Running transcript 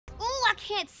I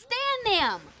can't stand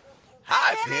them.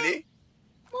 Hi, Penny.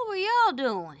 What were y'all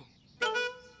doing?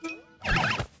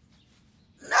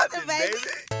 Nothing, baby.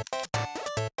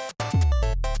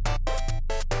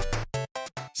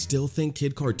 Still think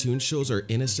kid cartoon shows are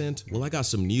innocent? Well, I got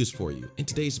some news for you. In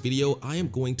today's video, I am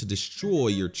going to destroy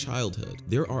your childhood.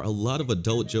 There are a lot of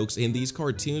adult jokes in these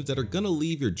cartoons that are gonna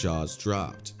leave your jaws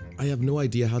dropped. I have no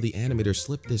idea how the animator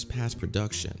slipped this past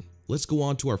production. Let's go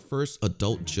on to our first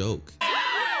adult joke.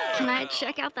 Can I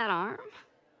check out that arm?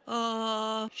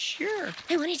 Sure.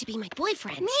 I wanted to be my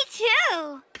boyfriend. Me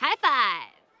too. High five.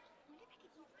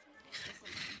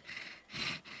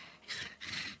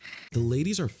 The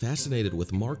ladies are fascinated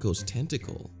with Marco's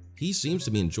tentacle. He seems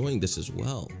to be enjoying this as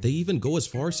well. They even go as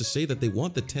far as to say that they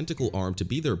want the tentacle arm to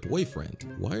be their boyfriend.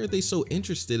 Why are they so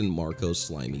interested in Marco's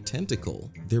slimy tentacle?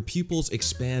 Their pupils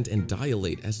expand and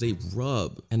dilate as they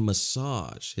rub and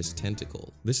massage his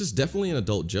tentacle. This is definitely an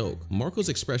adult joke. Marco's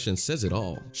expression says it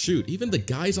all. Shoot, even the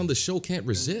guys on the show can't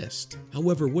resist.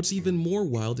 However, what's even more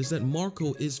wild is that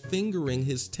Marco is fingering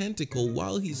his tentacle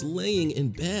while he's laying in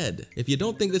bed. If you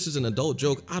don't think this is an adult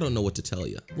joke, I don't know what to tell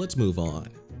you. Let's move on.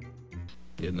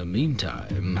 In the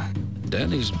meantime,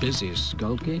 Danny's busy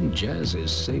skulking, Jazz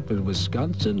is safe in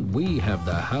Wisconsin, we have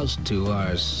the house to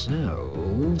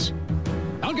ourselves.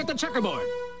 I'll get the checkerboard!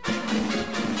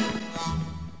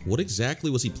 What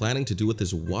exactly was he planning to do with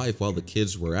his wife while the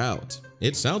kids were out?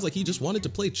 It sounds like he just wanted to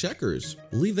play checkers.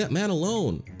 Leave that man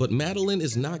alone. But Madeline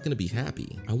is not going to be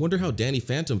happy. I wonder how Danny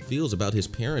Phantom feels about his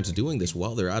parents doing this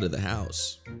while they're out of the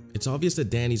house. It's obvious that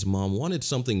Danny's mom wanted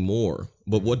something more,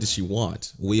 but what does she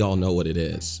want? We all know what it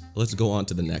is. Let's go on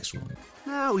to the next one.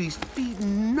 Now he's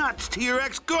feeding nuts to your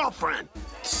ex-girlfriend.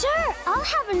 Sure, I'll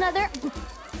have another.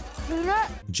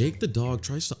 Jake the dog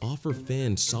tries to offer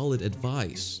Finn solid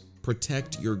advice.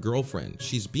 Protect your girlfriend.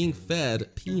 She's being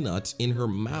fed peanuts in her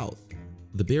mouth.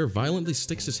 The bear violently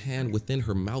sticks his hand within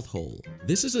her mouth hole.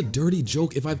 This is a dirty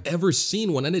joke if I've ever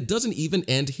seen one, and it doesn't even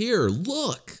end here.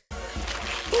 Look!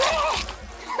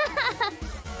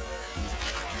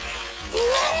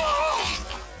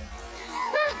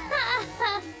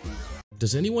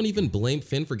 Does anyone even blame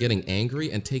Finn for getting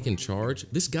angry and taking charge?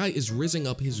 This guy is rizzing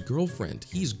up his girlfriend.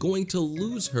 He's going to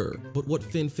lose her. But what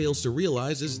Finn fails to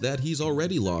realize is that he's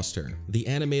already lost her. The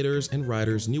animators and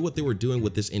writers knew what they were doing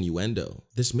with this innuendo.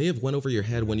 This may have went over your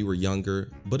head when you were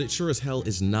younger, but it sure as hell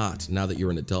is not now that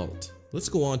you're an adult. Let's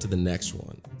go on to the next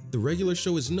one. The regular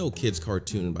show is no kids'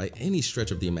 cartoon by any stretch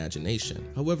of the imagination.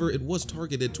 However, it was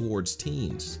targeted towards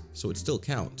teens, so it still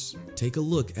counts. Take a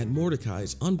look at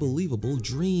Mordecai's unbelievable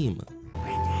dream.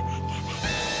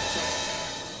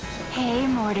 Hey,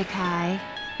 Mordecai.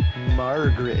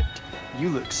 Margaret, you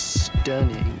look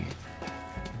stunning.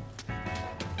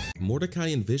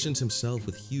 Mordecai envisions himself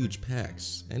with huge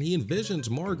pecs, and he envisions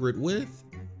Margaret with...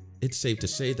 It's safe to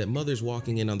say that mothers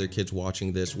walking in on their kids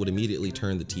watching this would immediately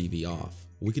turn the TV off.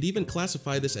 We could even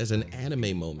classify this as an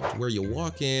anime moment, where you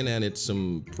walk in and it's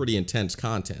some pretty intense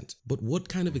content. But what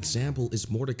kind of example is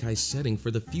Mordecai setting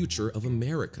for the future of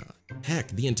America? Heck,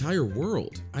 the entire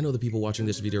world. I know the people watching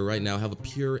this video right now have a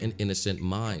pure and innocent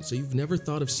mind, so you've never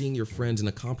thought of seeing your friends in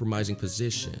a compromising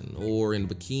position, or in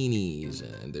bikinis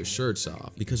and their shirts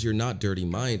off, because you're not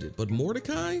dirty-minded. But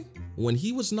Mordecai? When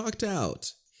he was knocked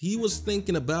out, he was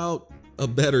thinking about a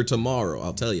better tomorrow,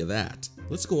 I'll tell you that.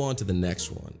 Let's go on to the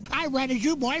next one. I rented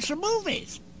you boys some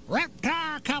movies.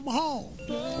 Reptar Come Home,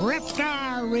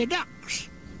 Reptar Redux,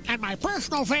 and my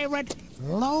personal favorite,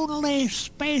 Lonely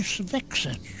Space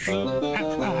Vixen.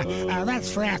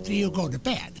 That's for after you go to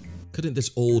bed. Couldn't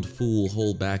this old fool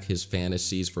hold back his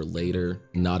fantasies for later,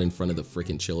 not in front of the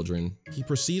frickin' children? He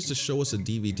proceeds to show us a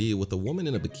DVD with a woman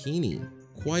in a bikini,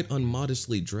 quite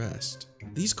unmodestly dressed.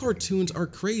 These cartoons are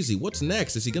crazy. What's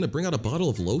next? Is he gonna bring out a bottle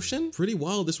of lotion? Pretty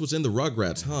wild this was in the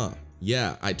Rugrats, huh?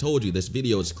 Yeah, I told you this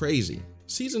video is crazy.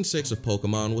 Season 6 of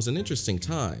Pokemon was an interesting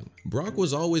time. Brock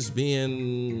was always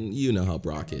being... you know how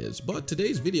Brock is. But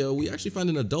today's video, we actually find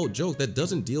an adult joke that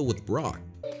doesn't deal with Brock.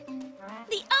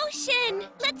 The ocean!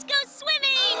 Let's go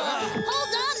swimming!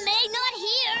 Hold on, May, not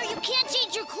here. You can't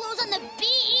change your clothes on the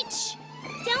beach.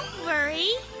 Don't worry.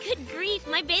 Good grief,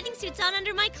 my bathing suit's on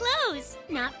under my clothes.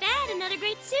 Not bad, another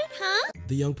great suit, huh?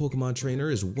 The young Pokemon trainer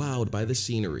is wowed by the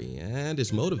scenery and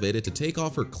is motivated to take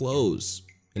off her clothes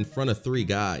in front of 3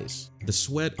 guys. The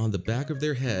sweat on the back of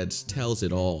their heads tells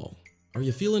it all. Are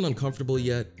you feeling uncomfortable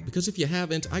yet? Because if you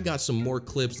haven't, I got some more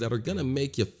clips that are gonna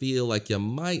make you feel like you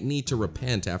might need to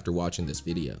repent after watching this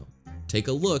video. Take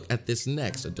a look at this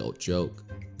next adult joke.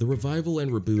 The revival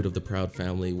and reboot of the Proud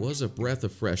Family was a breath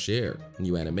of fresh air.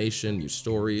 New animation, new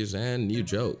stories, and new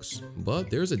jokes.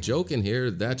 But there's a joke in here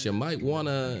that you might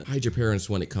wanna hide your parents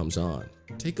when it comes on.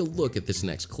 Take a look at this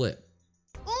next clip.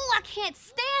 Ooh, I can't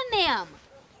stand them.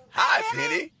 Hi,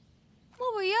 Penny.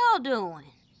 What were y'all doing?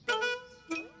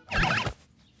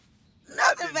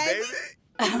 Nothing, baby.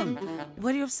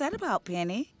 What are you upset about,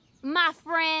 Penny? My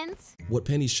friends. What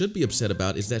Penny should be upset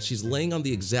about is that she's laying on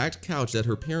the exact couch that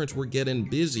her parents were getting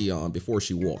busy on before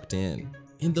she walked in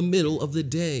the middle of the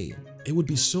day. It would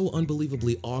be so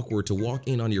unbelievably awkward to walk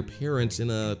in on your parents in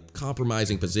a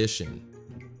compromising position.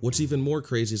 What's even more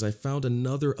crazy is I found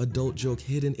another adult joke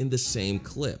hidden in the same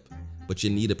clip. But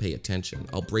you need to pay attention.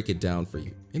 I'll break it down for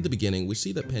you. In the beginning, we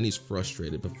see that Penny's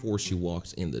frustrated before she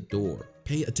walks in the door.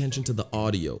 Pay attention to the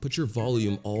audio. Put your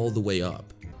volume all the way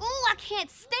up. Ooh, I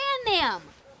can't stand them.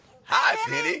 Hi,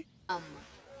 Penny.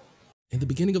 In the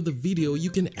beginning of the video, you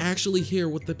can actually hear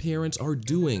what the parents are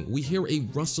doing. We hear a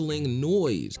rustling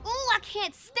noise. Ooh, I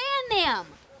can't stand them.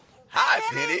 Hi,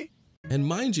 Penny. And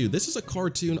mind you, this is a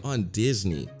cartoon on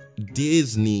Disney.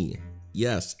 Disney.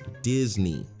 Yes,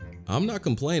 Disney. I'm not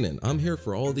complaining. I'm here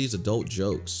for all these adult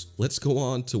jokes. Let's go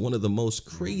on to one of the most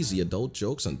crazy adult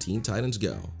jokes on Teen Titans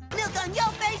Go. Milk on your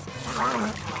face. Milk on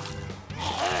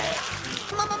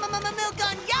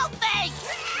your face.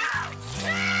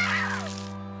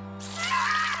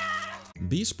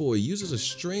 Beast Boy uses a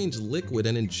strange liquid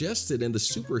and ingests it in the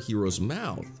superhero's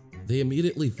mouth. They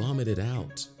immediately vomit it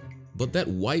out. But that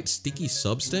white sticky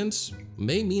substance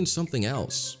may mean something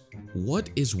else. What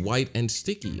is white and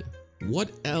sticky?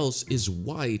 What else is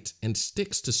white and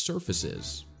sticks to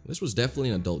surfaces? This was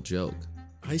definitely an adult joke.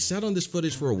 I sat on this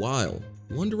footage for a while,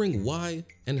 wondering why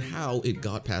and how it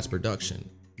got past production.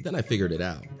 Then I figured it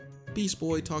out. Beast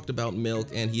Boy talked about milk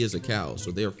and he is a cow,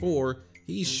 so therefore,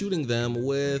 he's shooting them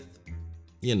with,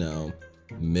 you know,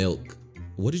 milk.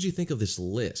 What did you think of this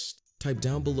list? Type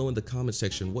down below in the comment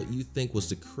section what you think was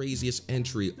the craziest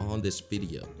entry on this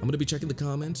video. I'm gonna be checking the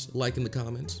comments, liking the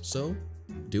comments, so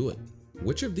do it.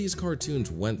 Which of these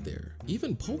cartoons went there?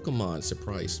 Even Pokemon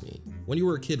surprised me. When you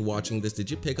were a kid watching this,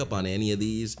 did you pick up on any of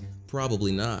these?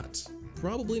 Probably not.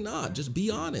 Probably not. Just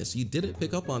be honest. You didn't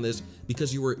pick up on this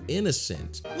because you were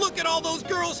innocent. Look at all those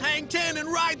girls hang 10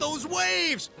 and ride those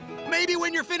waves. Maybe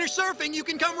when you're finished surfing, you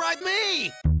can come ride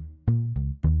me.